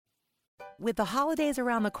With the holidays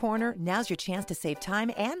around the corner, now's your chance to save time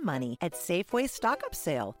and money at Safeway's stock-up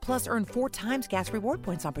sale. Plus, earn 4 times gas reward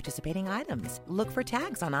points on participating items. Look for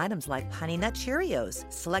tags on items like Honey Nut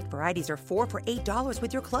Cheerios. Select varieties are 4 for $8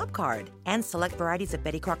 with your club card. And select varieties of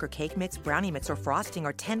Betty Crocker Cake Mix, Brownie Mix, or Frosting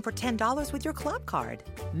are 10 for $10 with your club card.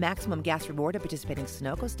 Maximum gas reward at participating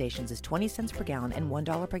Sunoco stations is 20 cents per gallon and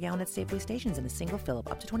 $1 per gallon at Safeway stations in a single fill-up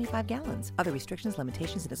up to 25 gallons. Other restrictions,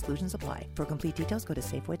 limitations, and exclusions apply. For complete details, go to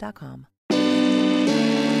Safeway.com.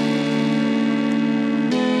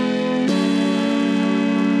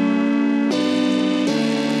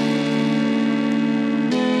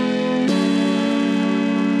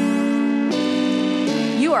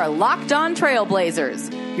 You are Locked On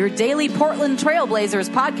Trailblazers, your daily Portland Trailblazers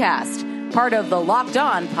podcast, part of the Locked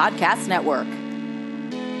On Podcast Network.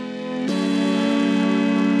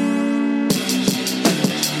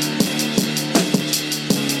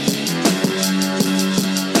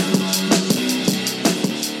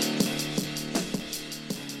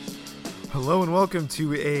 Hello and welcome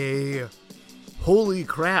to a holy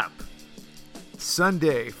crap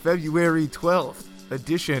Sunday, February 12th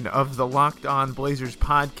edition of the Locked On Blazers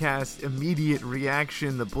podcast. Immediate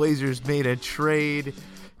reaction: the Blazers made a trade.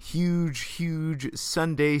 Huge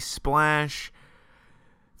Sunday splash.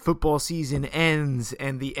 Football season ends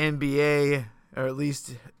and the NBA, or at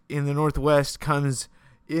least in the Northwest, comes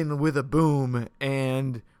in with a boom.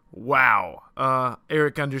 And wow,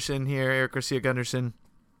 Eric Gunderson here, Eric Garcia Gunderson,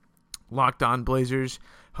 Locked On Blazers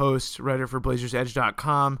host, writer for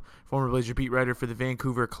BlazersEdge.com, former Blazer beat writer for the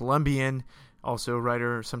Vancouver Columbian, also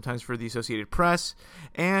writer sometimes for the Associated Press.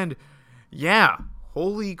 And yeah,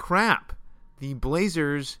 holy crap, the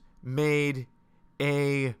Blazers made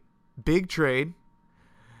a big trade,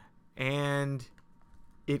 and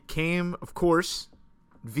it came, of course,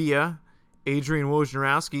 via Adrian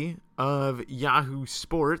Wojnarowski of Yahoo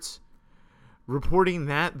Sports, reporting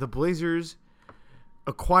that the Blazers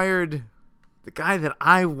acquired the guy that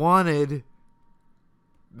I wanted,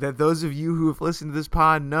 that those of you who have listened to this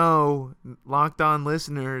pod know, Locked On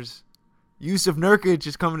listeners. Jusuf Nurkic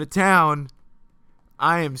is coming to town.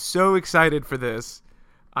 I am so excited for this.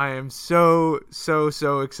 I am so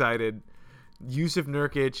excited. Jusuf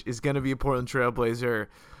Nurkic is going to be a Portland Trailblazer.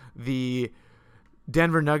 The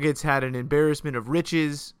Denver Nuggets had an embarrassment of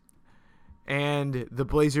riches, and the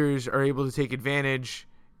Blazers are able to take advantage,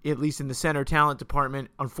 at least in the center talent department.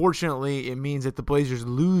 Unfortunately, it means that the Blazers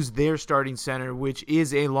lose their starting center, which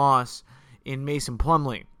is a loss in Mason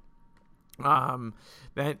Plumlee.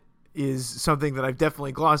 That is something that I've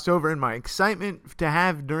definitely glossed over in my excitement to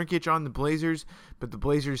have Nurkic on the Blazers, but the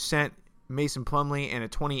Blazers sent Mason Plumlee and a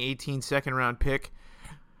 2018 second-round pick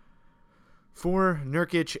for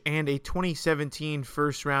Nurkic and a 2017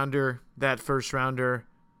 first-rounder. That first-rounder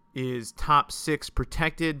is top 6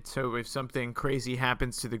 protected, so if something crazy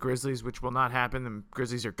happens to the Grizzlies, which will not happen, the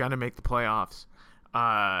Grizzlies are going to make the playoffs,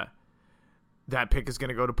 that pick is going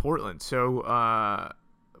to go to Portland. So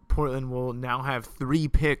Portland will now have 3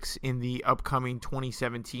 picks in the upcoming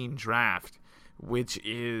 2017 draft, which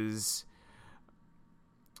is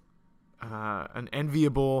an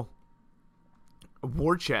enviable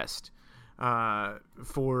war chest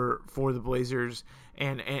for the Blazers,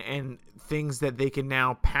 and things that they can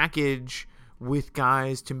now package with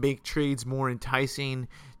guys to make trades more enticing,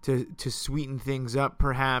 to sweeten things up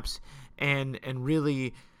perhaps, and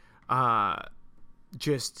really it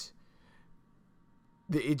just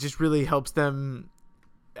really helps them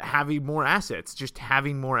having more assets. Just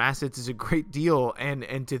having more assets is a great deal,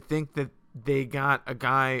 and to think that they got a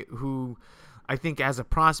guy who, I think as a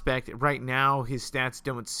prospect right now, his stats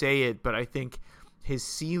don't say it, but I think his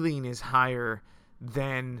ceiling is higher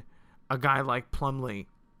than a guy like Plumlee.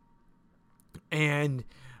 And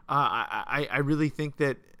I really think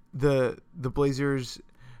that the Blazers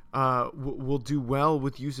will do well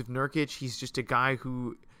with Jusuf Nurkic. He's just a guy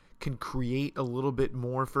who can create a little bit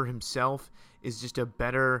more for himself, is just a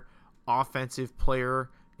better offensive player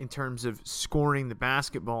in terms of scoring the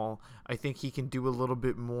basketball. I think he can do a little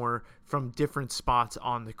bit more from different spots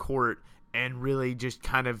on the court and really just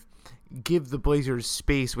kind of give the Blazers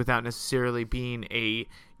space without necessarily being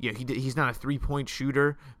he's not a three-point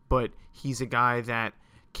shooter, but he's a guy that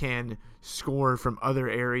can score from other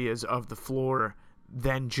areas of the floor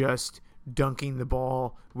than just dunking the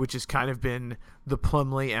ball, which has kind of been the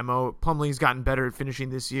Plumlee MO. Plumlee's gotten better at finishing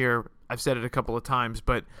this year. I've said it a couple of times,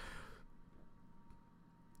 but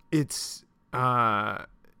I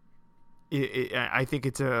think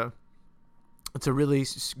it's a really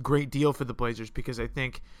great deal for the Blazers, because I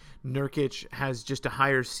think Nurkic has just a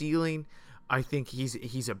higher ceiling. I think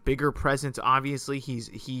he's a bigger presence. Obviously,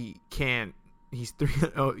 he can He's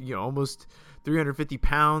almost 350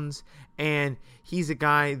 pounds, and he's a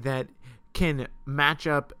guy that can match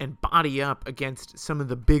up and body up against some of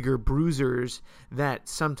the bigger bruisers that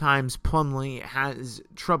sometimes Plumlee has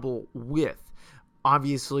trouble with.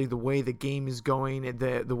 Obviously, the way the game is going,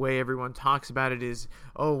 the way everyone talks about it is,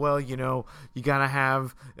 oh, well, you got to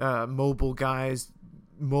have mobile guys,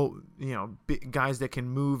 guys that can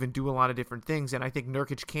move and do a lot of different things. And I think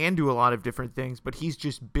Nurkic can do a lot of different things, but he's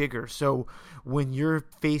just bigger. So when you're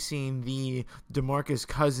facing the DeMarcus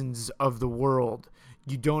Cousins of the world,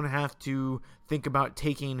 you don't have to think about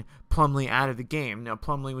taking Plumlee out of the game. Now,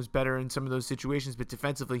 Plumlee was better in some of those situations, but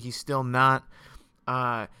defensively, he's still not.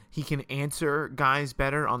 He can answer guys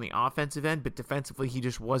better on the offensive end, but defensively, he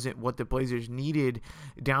just wasn't what the Blazers needed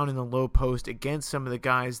down in the low post against some of the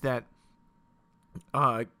guys that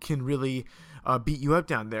can really beat you up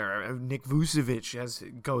down there. Nick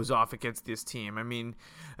Vucevic goes off against this team. I mean,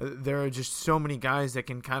 there are just so many guys that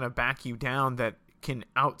can kind of back you down that can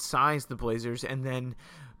outsize the Blazers. And then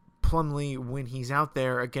Plumlee, when he's out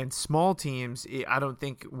there against small teams, I don't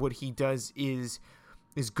think what he does is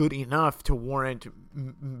good enough to warrant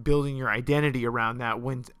building your identity around that,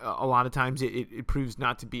 when a lot of times it proves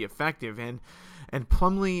not to be effective. And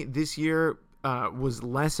Plumlee this year was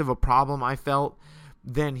less of a problem, I felt,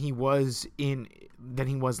 than he was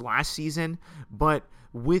last season. But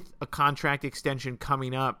with a contract extension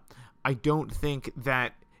coming up, I don't think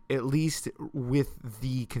that, at least with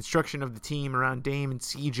the construction of the team around Dame and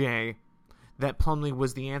CJ, that Plumlee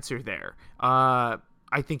was the answer there. I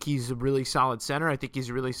think he's a really solid center. I think he's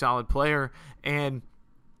a really solid player, and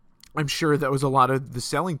I'm sure that was a lot of the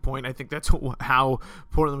selling point. I think that's how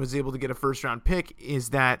Portland was able to get a first-round pick, is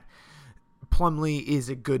that Plumlee is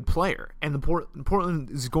a good player, and Portland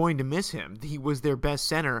is going to miss him. He was their best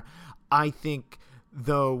center. I think,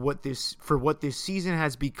 though, what this season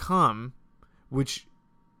has become, which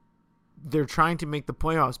they're trying to make the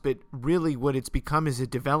playoffs, but really what it's become is a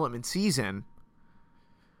development season.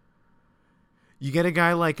 You get a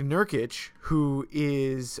guy like Nurkic, who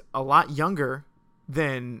is a lot younger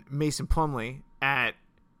than Mason Plumlee at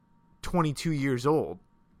 22 years old.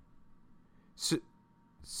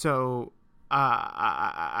 So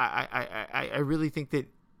I really think that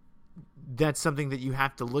that's something that you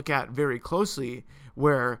have to look at very closely,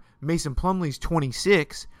 where Mason Plumlee's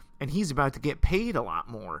 26 and he's about to get paid a lot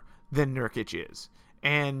more than Nurkic is.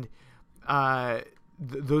 And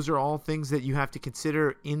those are all things that you have to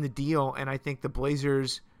consider in the deal, and I think the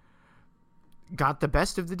Blazers got the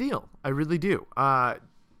best of the deal. I really do. I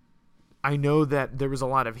know that there was a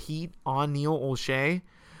lot of heat on Neil Olshey,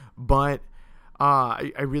 but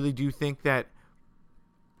I really do think that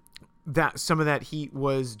some of that heat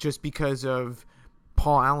was just because of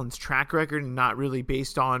Paul Allen's track record and not really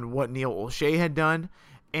based on what Neil Olshey had done.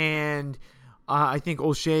 And I think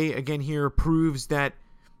Olshey, again, here proves that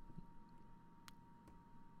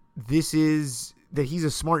he's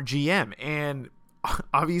a smart GM. And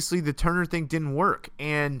obviously the Turner thing didn't work,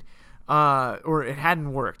 and or it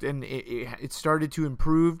hadn't worked, and it started to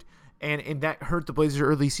improve, and that hurt the Blazers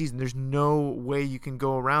early season. There's no way you can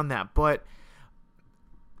go around that. But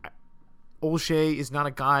Olshey is not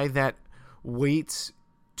a guy that waits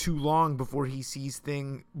too long before he sees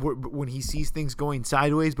things going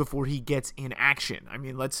sideways before he gets in action. I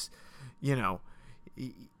mean,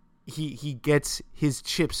 he gets his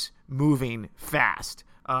chips moving fast,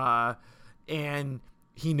 and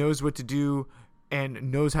he knows what to do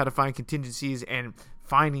and knows how to find contingencies, and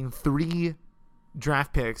finding 3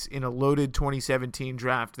 draft picks in a loaded 2017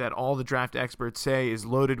 draft that all the draft experts say is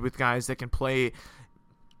loaded with guys that can play,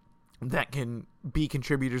 that can be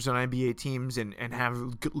contributors on NBA teams and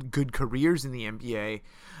have good careers in the NBA.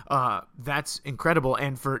 That's incredible.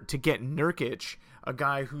 And to get Nurkic, a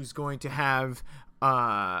guy who's going to have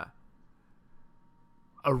a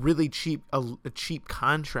really cheap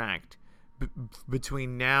contract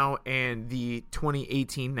between now and the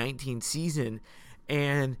 2018-19 season,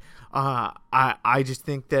 and I just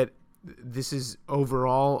think that this is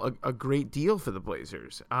overall a great deal for the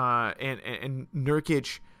Blazers. And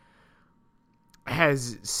Nurkic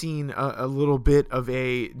has seen a little bit of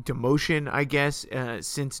a demotion, I guess,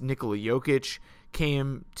 since Nikola Jokic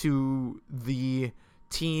came to the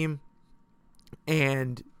team,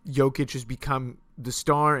 and Jokic has become the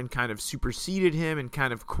star and kind of superseded him and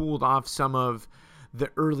kind of cooled off some of the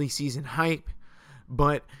early season hype.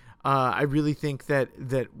 But I really think that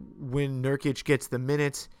when Nurkic gets the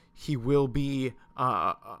minutes, he will be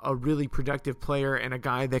a really productive player and a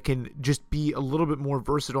guy that can just be a little bit more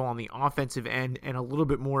versatile on the offensive end and a little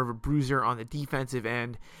bit more of a bruiser on the defensive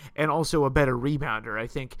end, and also a better rebounder. I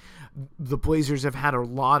think the Blazers have had a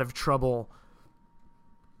lot of trouble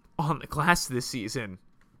on the glass this season.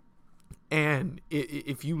 And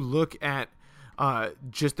if you look at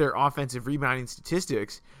just their offensive rebounding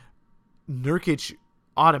statistics, Nurkic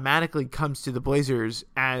automatically comes to the Blazers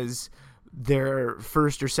as their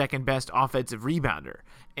first or second best offensive rebounder.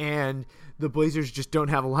 And the Blazers just don't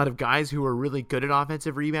have a lot of guys who are really good at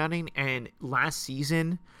offensive rebounding. And last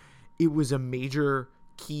season, it was a major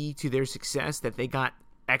key to their success that they got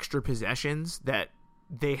extra possessions, that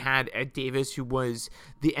they had Ed Davis, who was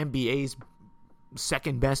the NBA's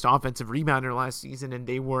second best offensive rebounder last season, and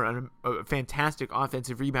they were a fantastic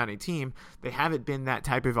offensive rebounding team. They haven't been that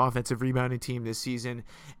type of offensive rebounding team this season,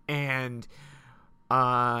 and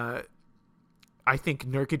I think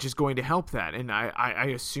Nurkic is going to help that, and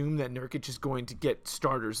I assume that Nurkic is going to get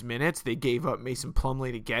starters minutes. They gave up Mason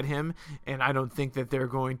Plumlee to get him, and I don't think that they're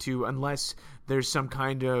going to, unless there's some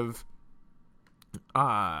kind of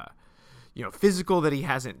physical that he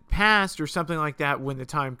hasn't passed or something like that when the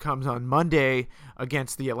time comes on Monday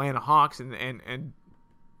against the Atlanta Hawks, and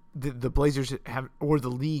the Blazers have, or the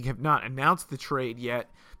league have not announced the trade yet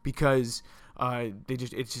because it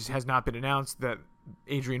just has not been announced. That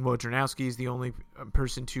Adrian Wojnarowski is the only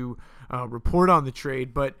person to report on the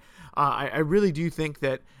trade, but I really do think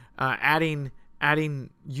that adding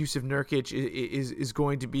Jusuf Nurkic is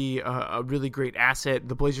going to be a really great asset.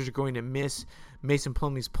 The Blazers are going to miss Mason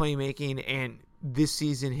Plumlee's playmaking, and this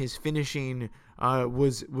season his finishing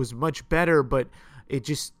was much better, but it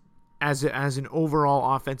just as an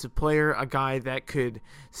overall offensive player, a guy that could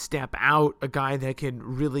step out, a guy that can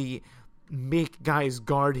really make guys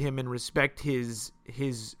guard him and respect his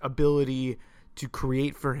ability to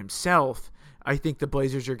create for himself. I think the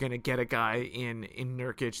Blazers are going to get a guy in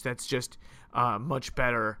Nurkic that's just much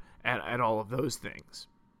better at all of those things.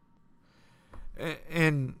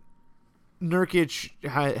 And Nurkic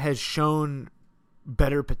has shown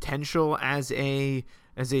better potential as a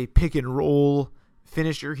pick and roll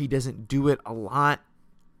finisher. He doesn't do it a lot,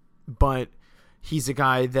 but he's a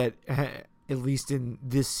guy that, at least in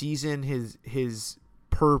this season, his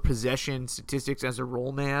per possession statistics as a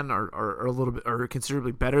roll man are a little bit, are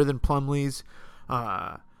considerably better than Plumlee's.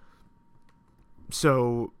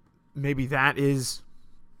 So maybe that is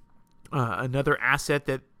another asset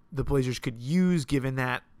that the Blazers could use, given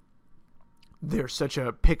that they're such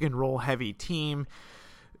a pick and roll heavy team.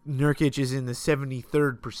 Nurkic is in the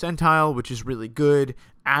 73rd percentile, which is really good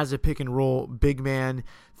as a pick and roll big man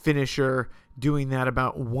finisher, doing that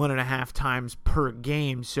about 1.5 times per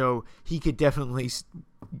game. So he could definitely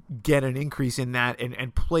get an increase in that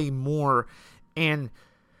and play more. And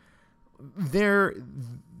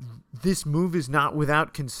this move is not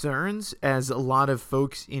without concerns, as a lot of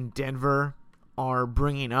folks in Denver are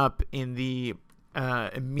bringing up in the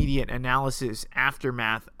immediate analysis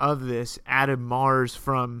aftermath of this. Adam Mars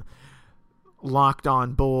from Locked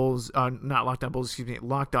On Nuggets,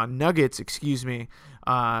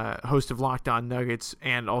 host of Locked On Nuggets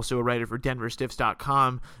and also a writer for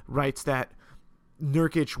DenverStiffs.com, writes that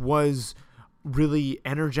Nurkic was really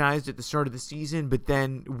energized at the start of the season, but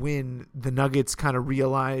then when the Nuggets kind of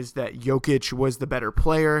realized that Jokic was the better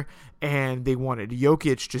player and they wanted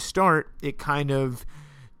Jokic to start, it kind of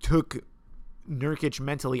took Nurkic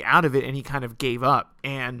mentally out of it, and he kind of gave up.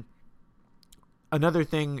 And another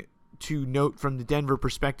thing to note from the Denver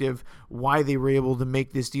perspective, why they were able to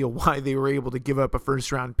make this deal, why they were able to give up a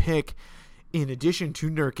first-round pick in addition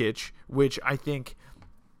to Nurkic, which I think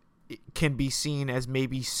can be seen as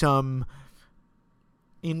maybe some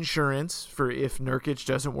insurance for if Nurkic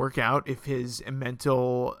doesn't work out, if his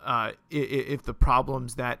mental, if the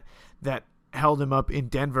problems that held him up in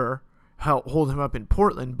Denver hold him up in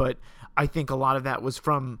Portland. But I think a lot of that was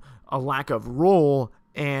from a lack of role,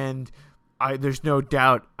 and there's no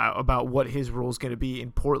doubt about what his role is going to be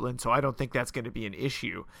in Portland, so I don't think that's going to be an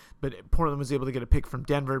issue. But Portland was able to get a pick from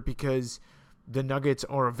Denver because the Nuggets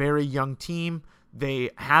are a very young team.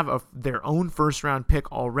 They have their own first-round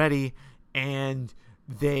pick already, and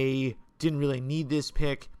they didn't really need this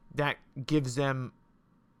pick. That gives them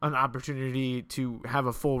an opportunity to have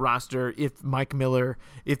a full roster if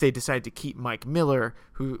they decide to keep Mike Miller,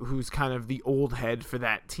 who's kind of the old head for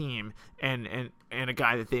that team, and a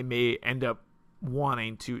guy that they may end up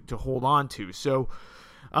wanting to hold on to. So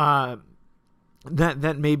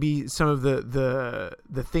that may be some of the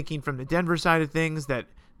thinking from the Denver side of things, that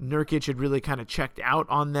Nurkic had really kind of checked out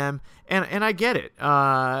on them, and I get it.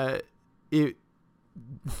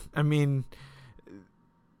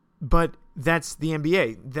 But that's the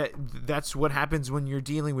NBA. That's what happens when you're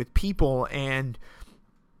dealing with people, and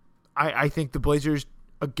I think the Blazers,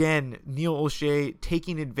 again, Neil Olshey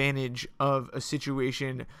taking advantage of a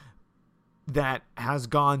situation that has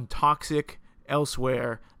gone toxic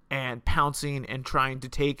elsewhere and pouncing and trying to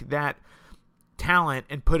take that talent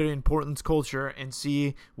and put it in Portland's culture and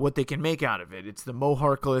see what they can make out of it. It's the Mo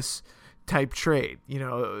Harkless type trade.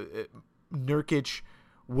 Nurkic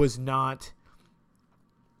was not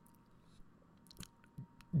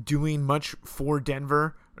doing much for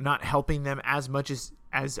Denver, not helping them as much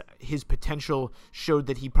as his potential showed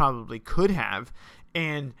that he probably could have,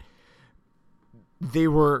 and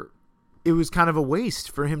it was kind of a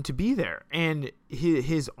waste for him to be there. And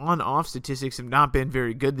his on-off statistics have not been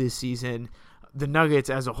very good this season. The Nuggets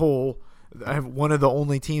as a whole have one of the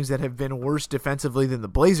only teams that have been worse defensively than the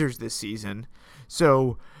Blazers this season.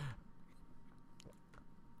 So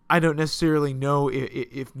I don't necessarily know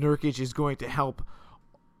if Nurkic is going to help.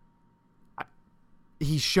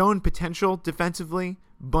 He's shown potential defensively,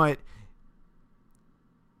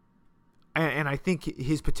 and I think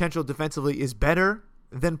his potential defensively is better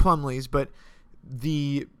than Plumlee's, but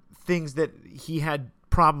the things that he had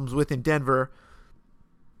problems with in Denver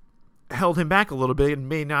held him back a little bit and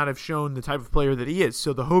may not have shown the type of player that he is.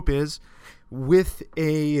 So the hope is, with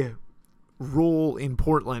a role in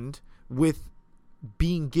Portland, with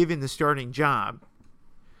being given the starting job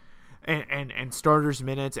and starters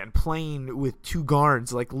minutes and playing with two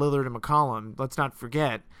guards like Lillard and McCollum, let's not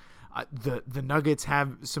forget, the Nuggets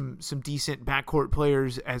have some decent backcourt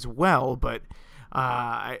players as well, but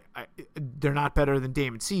they're not better than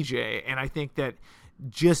Dame and CJ, and I think that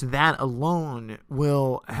just that alone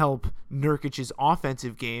will help Nurkic's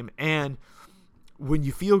offensive game. And when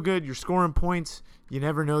you feel good, you're scoring points, you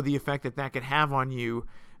never know the effect that could have on you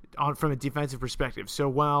from a defensive perspective. So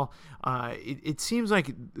while it seems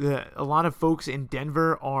like a lot of folks in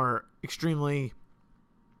Denver are extremely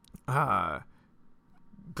glad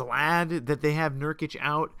that they have Nurkic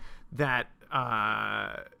out, that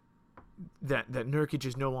Nurkic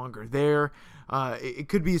is no longer there. It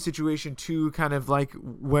could be a situation too, kind of like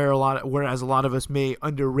whereas a lot of us may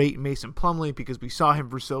underrate Mason Plumlee because we saw him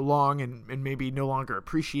for so long and maybe no longer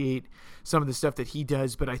appreciate some of the stuff that he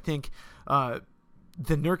does. But I think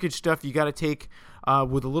the Nurkic stuff you got to take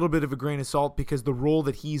with a little bit of a grain of salt, because the role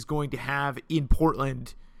that he's going to have in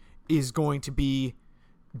Portland is going to be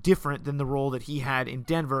different than the role that he had in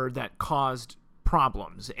Denver that caused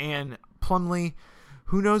problems. And Plumlee,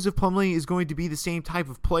 who knows if Plumlee is going to be the same type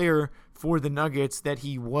of player for the Nuggets that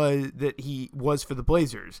he was for the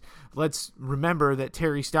Blazers. Let's remember that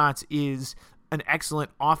Terry Stotts is an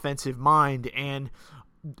excellent offensive mind and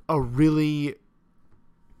a really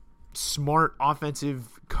smart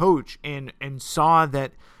offensive coach, and saw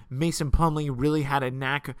that Mason Plumlee really had a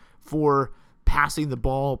knack for passing the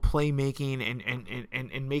ball, playmaking,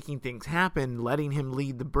 and making things happen, letting him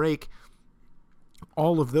lead the break,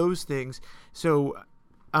 all of those things. So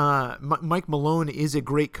Mike Malone is a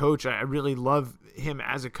great coach. I really love him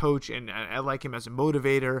as a coach, and I like him as a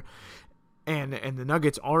motivator. And the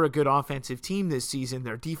Nuggets are a good offensive team this season.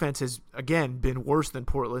 Their defense has, again, been worse than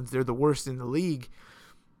Portland's. They're the worst in the league.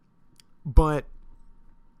 But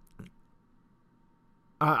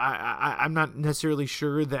I'm not necessarily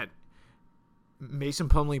sure that Mason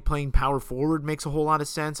Plumlee playing power forward makes a whole lot of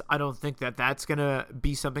sense. I don't think that that's going to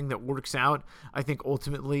be something that works out. I think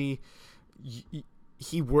ultimately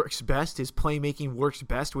he works best, his playmaking works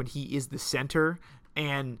best when he is the center.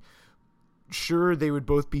 And sure, they would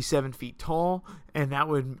both be 7 feet tall, and that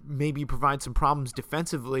would maybe provide some problems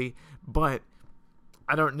defensively, but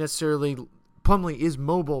I don't necessarily... Plumlee is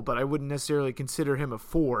mobile, but I wouldn't necessarily consider him a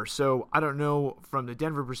 4, so I don't know from the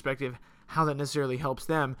Denver perspective how that necessarily helps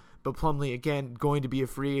them. But Plumlee, again, going to be a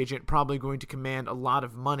free agent, probably going to command a lot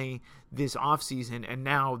of money this offseason, and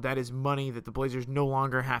now that is money that the Blazers no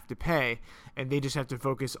longer have to pay, and they just have to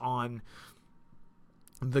focus on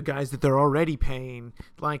the guys that they're already paying,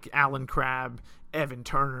 like Allen Crabbe, Evan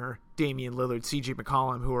Turner, Damian Lillard, CJ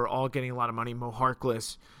McCollum, who are all getting a lot of money, Mo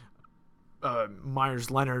Harkless, Myers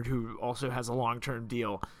Leonard, who also has a long-term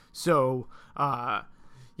deal. So, yeah,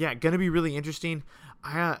 going to be really interesting.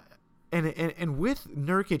 And with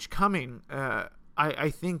Nurkic coming, I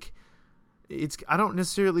think I don't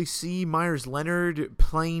necessarily see Myers Leonard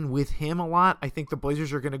playing with him a lot. I think the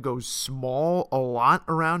Blazers are going to go small a lot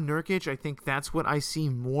around Nurkic. I think that's what I see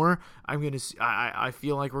more. I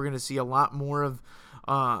feel like we're going to see a lot more of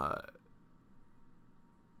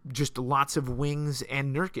just lots of wings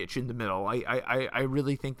and Nurkic in the middle. I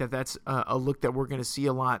really think that's a look that we're going to see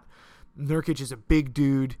a lot. Nurkic is a big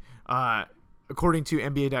dude. According to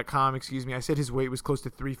NBA.com, I said his weight was close to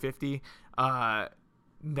 350.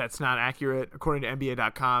 That's not accurate. According to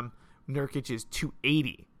NBA.com, Nurkic is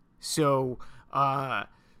 280. So, yeah,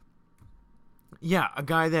 a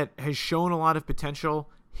guy that has shown a lot of potential.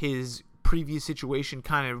 His previous situation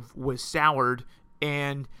kind of was soured,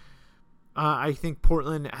 and I think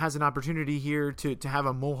Portland has an opportunity here to have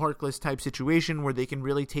a Mo Harkless type situation where they can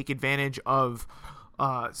really take advantage of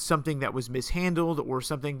something that was mishandled or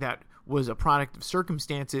something that was a product of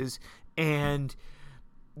circumstances and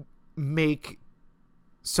make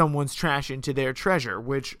someone's trash into their treasure,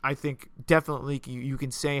 which I think definitely you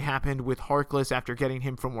can say happened with Harkless after getting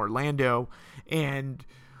him from Orlando. And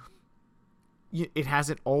it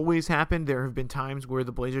hasn't always happened. There have been times where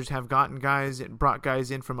the Blazers have gotten guys and brought guys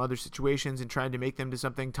in from other situations and tried to make them to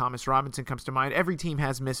something. Thomas Robinson comes to mind. Every team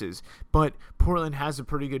has misses, but Portland has a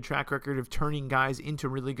pretty good track record of turning guys into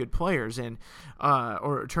really good players and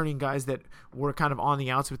or turning guys that were kind of on the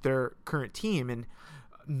outs with their current team. And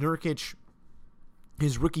Nurkic,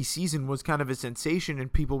 his rookie season was kind of a sensation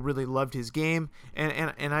and people really loved his game.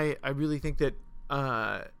 And I really think that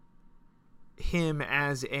him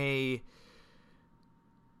as a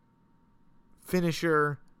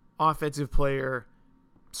finisher, offensive player,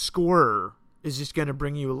 scorer is just going to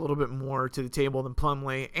bring you a little bit more to the table than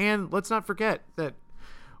Plumlee. And let's not forget that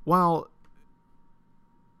while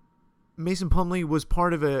Mason Plumlee was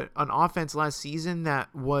part of an offense last season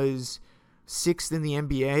that was 6th in the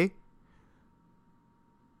NBA,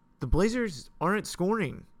 the Blazers aren't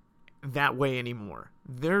scoring that way anymore.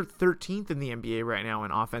 They're 13th in the NBA right now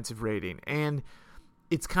in offensive rating, and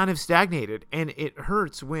it's kind of stagnated, and it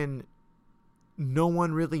hurts when no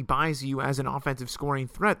one really buys you as an offensive scoring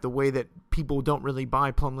threat the way that people don't really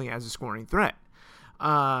buy Plumlee as a scoring threat.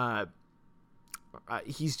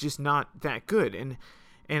 He's just not that good. And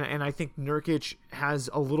I think Nurkic has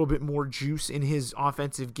a little bit more juice in his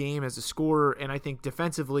offensive game as a scorer, and I think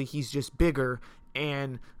defensively he's just bigger,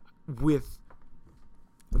 and with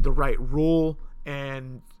the right role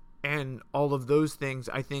and all of those things,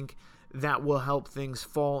 I think that will help things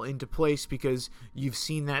fall into place, because you've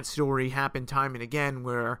seen that story happen time and again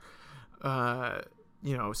where,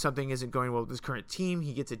 something isn't going well with his current team.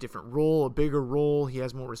 He gets a different role, a bigger role. He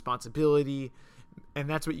has more responsibility, and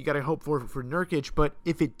that's what you got to hope for Nurkic. But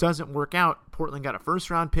if it doesn't work out, Portland got a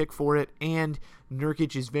first-round pick for it, and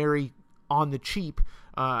Nurkic is very on the cheap.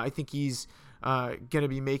 I think he's going to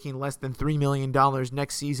be making less than $3 million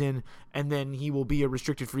next season, and then he will be a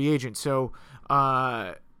restricted free agent. So,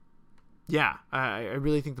 I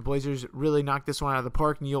really think the Blazers really knocked this one out of the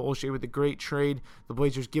park. Neil Olshey with a great trade. The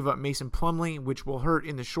Blazers give up Mason Plumlee, which will hurt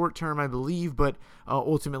in the short term, I believe, but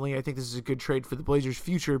ultimately I think this is a good trade for the Blazers'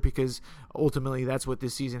 future, because ultimately that's what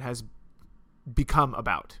this season has become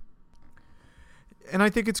about. And I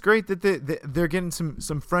think it's great that they're getting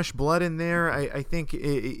some fresh blood in there. I think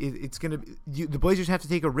it's going to – the Blazers have to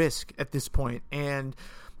take a risk at this point, and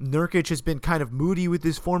Nurkic has been kind of moody with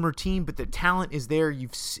his former team, but the talent is there.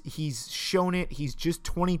 He's shown it. He's just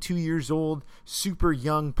 22 years old, super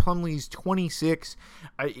young. Plumlee's 26.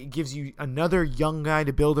 It gives you another young guy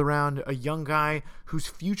to build around, a young guy whose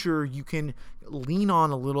future you can lean on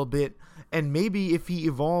a little bit. And maybe if he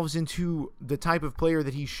evolves into the type of player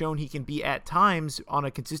that he's shown he can be at times on a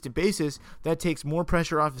consistent basis, that takes more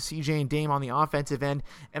pressure off of CJ and Dame on the offensive end.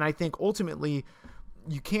 And I think ultimately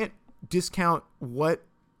you can't discount what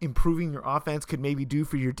improving your offense could maybe do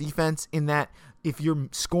for your defense, in that if you're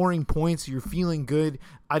scoring points, you're feeling good.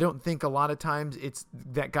 I don't think a lot of times it's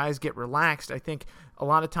that guys get relaxed. I think a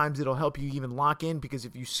lot of times it'll help you even lock in, because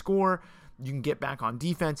if you score, you can get back on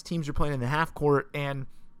defense. Teams are playing in the half court, and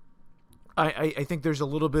I think there's a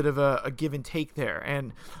little bit of a give and take there.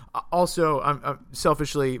 And also, I'm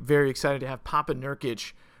selfishly very excited to have Papa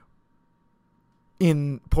Nurkic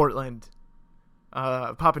in Portland.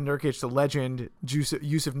 Papa Nurkic, the legend,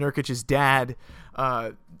 Jusuf Nurkic's dad,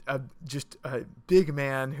 just a big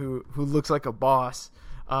man who looks like a boss.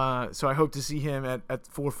 So I hope to see him at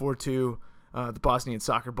 442, the Bosnian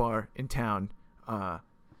soccer bar in town,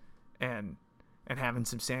 and having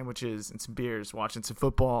some sandwiches and some beers, watching some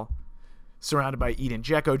football, surrounded by Edin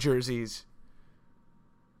Dzeko jerseys.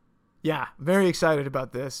 Yeah, very excited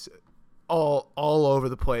about this. All over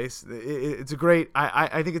the place. It's a great.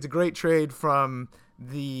 I think it's a great trade from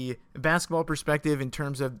the basketball perspective in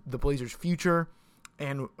terms of the Blazers' future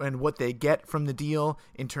and what they get from the deal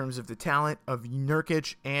in terms of the talent of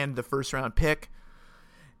Nurkic and the first-round pick.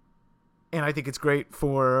 And I think it's great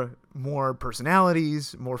for more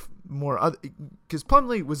personalities, more other, because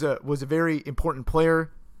Plumlee was a very important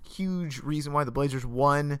player. Huge reason why the Blazers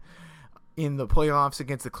won in the playoffs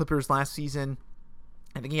against the Clippers last season.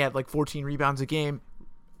 I think he had like 14 rebounds a game.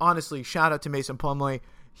 Honestly, shout out to Mason Plumlee.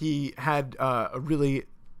 He had a really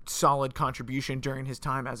solid contribution during his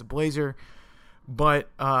time as a Blazer, but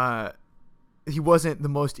he wasn't the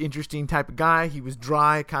most interesting type of guy. He was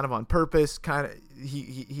dry, kind of on purpose. Kind of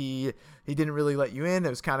he didn't really let you in. It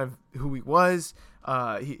was kind of who he was.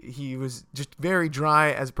 He was just very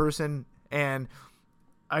dry as a person, and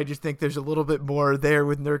I just think there's a little bit more there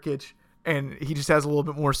with Nurkic, and he just has a little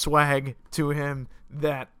bit more swag to him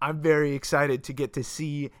that I'm very excited to get to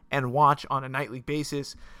see and watch on a nightly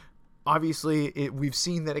basis. Obviously, we've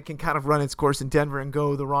seen that it can kind of run its course in Denver and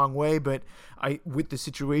go the wrong way, but with the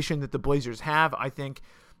situation that the Blazers have, I think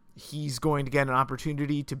he's going to get an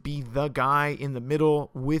opportunity to be the guy in the middle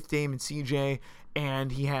with Dame and CJ,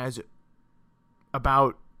 and he has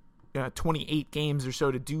about 28 games or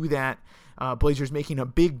so to do that. Blazers making a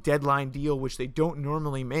big deadline deal, which they don't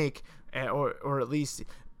normally make, or at least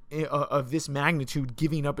of this magnitude,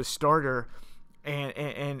 giving up a starter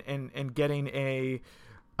and getting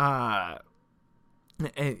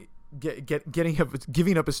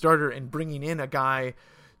giving up a starter and bringing in a guy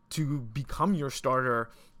to become your starter.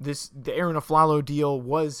 The Aaron Aflalo deal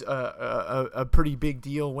was a pretty big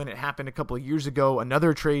deal when it happened a couple of years ago.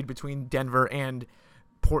 Another trade between Denver and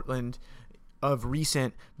Portland of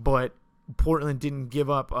recent, but Portland didn't give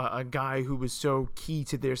up a guy who was so key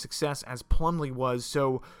to their success as Plumlee was.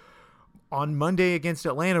 So on Monday against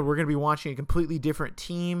Atlanta, we're going to be watching a completely different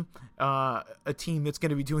team, a team that's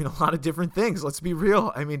going to be doing a lot of different things. Let's be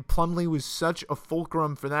real. I mean, Plumlee was such a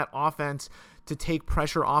fulcrum for that offense to take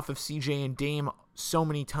pressure off of CJ and Dame so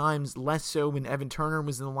many times, less so when Evan Turner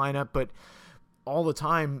was in the lineup, but all the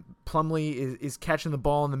time Plumlee is catching the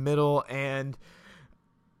ball in the middle and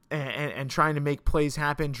trying to make plays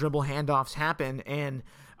happen, dribble handoffs happen, and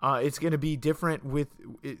it's going to be different with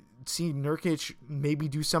see Nurkic maybe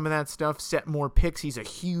do some of that stuff, set more picks. He's a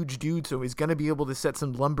huge dude, so he's going to be able to set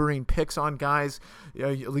some lumbering picks on guys,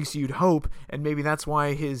 at least you'd hope, and maybe that's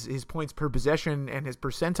why his points per possession and his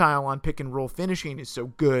percentile on pick and roll finishing is so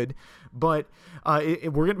good. But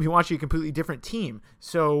we're going to be watching a completely different team,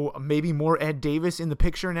 so maybe more Ed Davis in the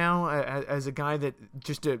picture now as a guy that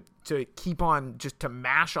just to keep on, just to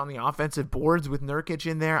mash on the offensive boards with Nurkic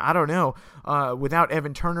in there. I don't know. Without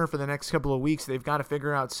Evan Turner for the next couple of weeks, they've got to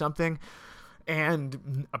figure out something.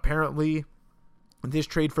 And apparently this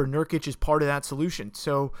trade for Nurkic is part of that solution.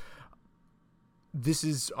 So this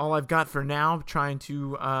is all I've got for now, trying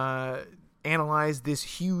to analyze this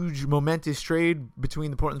huge momentous trade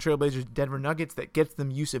between the Portland Trail Blazers and Denver Nuggets that gets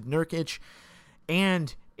them Jusuf Nurkic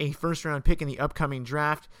and a first-round pick in the upcoming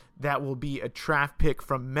draft. That will be a draft pick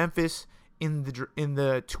from Memphis in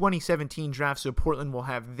the 2017 draft. So Portland will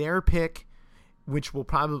have their pick, which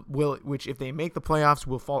which if they make the playoffs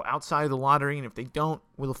will fall outside of the lottery, and if they don't,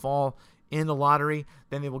 will fall in the lottery.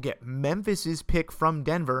 Then they will get Memphis's pick from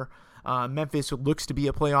Denver. Memphis looks to be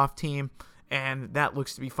a playoff team, and that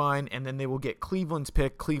looks to be fine. And then they will get Cleveland's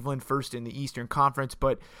pick. Cleveland first in the Eastern Conference,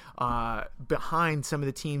 but behind some of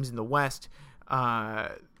the teams in the West,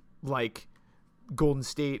 like Golden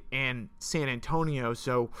State and San Antonio.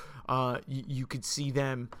 So you could see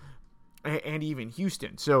them, and even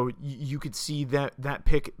Houston. So you could see that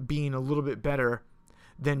pick being a little bit better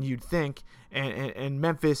than you'd think. And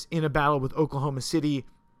Memphis in a battle with Oklahoma City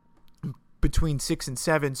between 6 and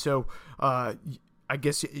 7. So I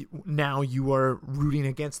guess now you are rooting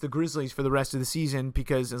against the Grizzlies for the rest of the season,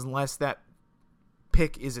 because unless that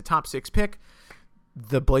pick is a top 6 pick,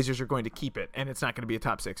 the Blazers are going to keep it, and it's not going to be a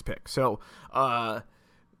top 6 pick. So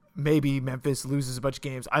maybe Memphis loses a bunch of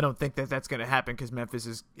games. I don't think that that's going to happen, because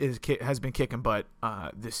Memphis has been kicking butt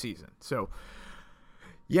this season. So,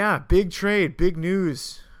 yeah, big trade, big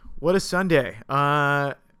news. What a Sunday.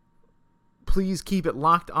 Please keep it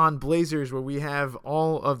locked on Blazers, where we have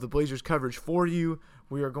all of the Blazers coverage for you.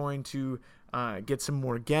 We are going to get some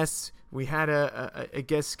more guests. We had a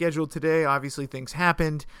guest scheduled today. Obviously, things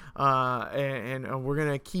happened, and we're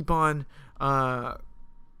going to keep on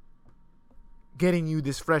getting you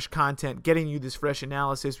this fresh content, getting you this fresh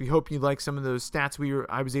analysis. We hope you like some of those stats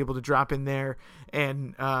I was able to drop in there,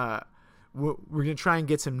 and we're going to try and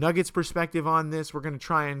get some Nuggets perspective on this. We're going to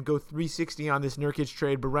try and go 360 on this Nurkic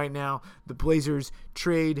trade, but right now the Blazers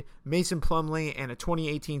trade Mason Plumlee and a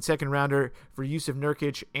 2018 second rounder for Jusuf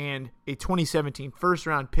Nurkic and a 2017 first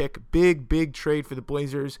round pick. Big trade for the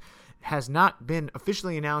Blazers. Has not been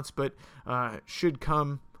officially announced, but should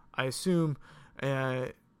come, I assume,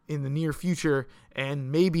 in the near future,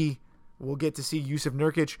 and maybe we'll get to see Jusuf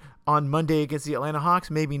Nurkic on Monday against the Atlanta Hawks.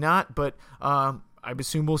 Maybe not, but I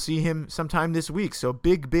assume we'll see him sometime this week. So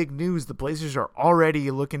big news. The Blazers are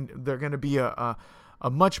already looking. They're going to be a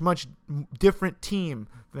much different team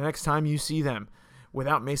the next time you see them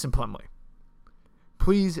without Mason Plumlee.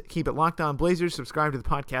 Please keep it locked on Blazers. Subscribe to the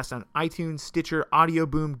podcast on iTunes, Stitcher, Audio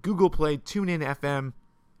Boom, Google Play, TuneIn FM,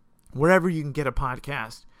 wherever you can get a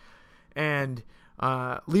podcast. And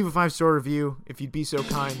leave a 5-star review if you'd be so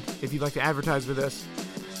kind. If you'd like to advertise with us,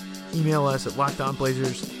 email us at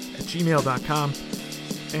lockedonblazers@gmail.com.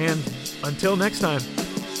 And until next time.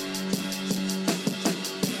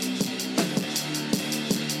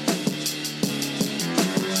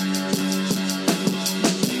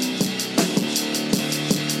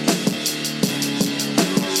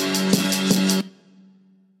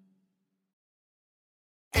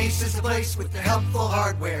 Ace is the place with the helpful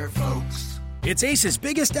hardware, folks. It's Ace's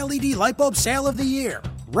biggest LED light bulb sale of the year.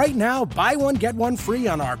 Right now, buy one, get one free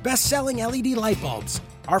on our best-selling LED light bulbs.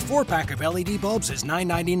 Our 4-pack of LED bulbs is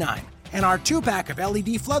 $9.99, and our 2-pack of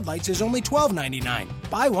LED floodlights is only $12.99.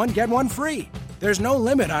 Buy one, get one free. There's no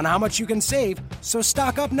limit on how much you can save, so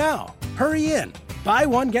stock up now. Hurry in. Buy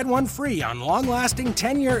one, get one free on long-lasting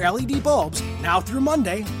 10-year LED bulbs, now through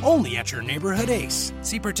Monday, only at your neighborhood Ace.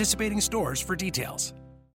 See participating stores for details.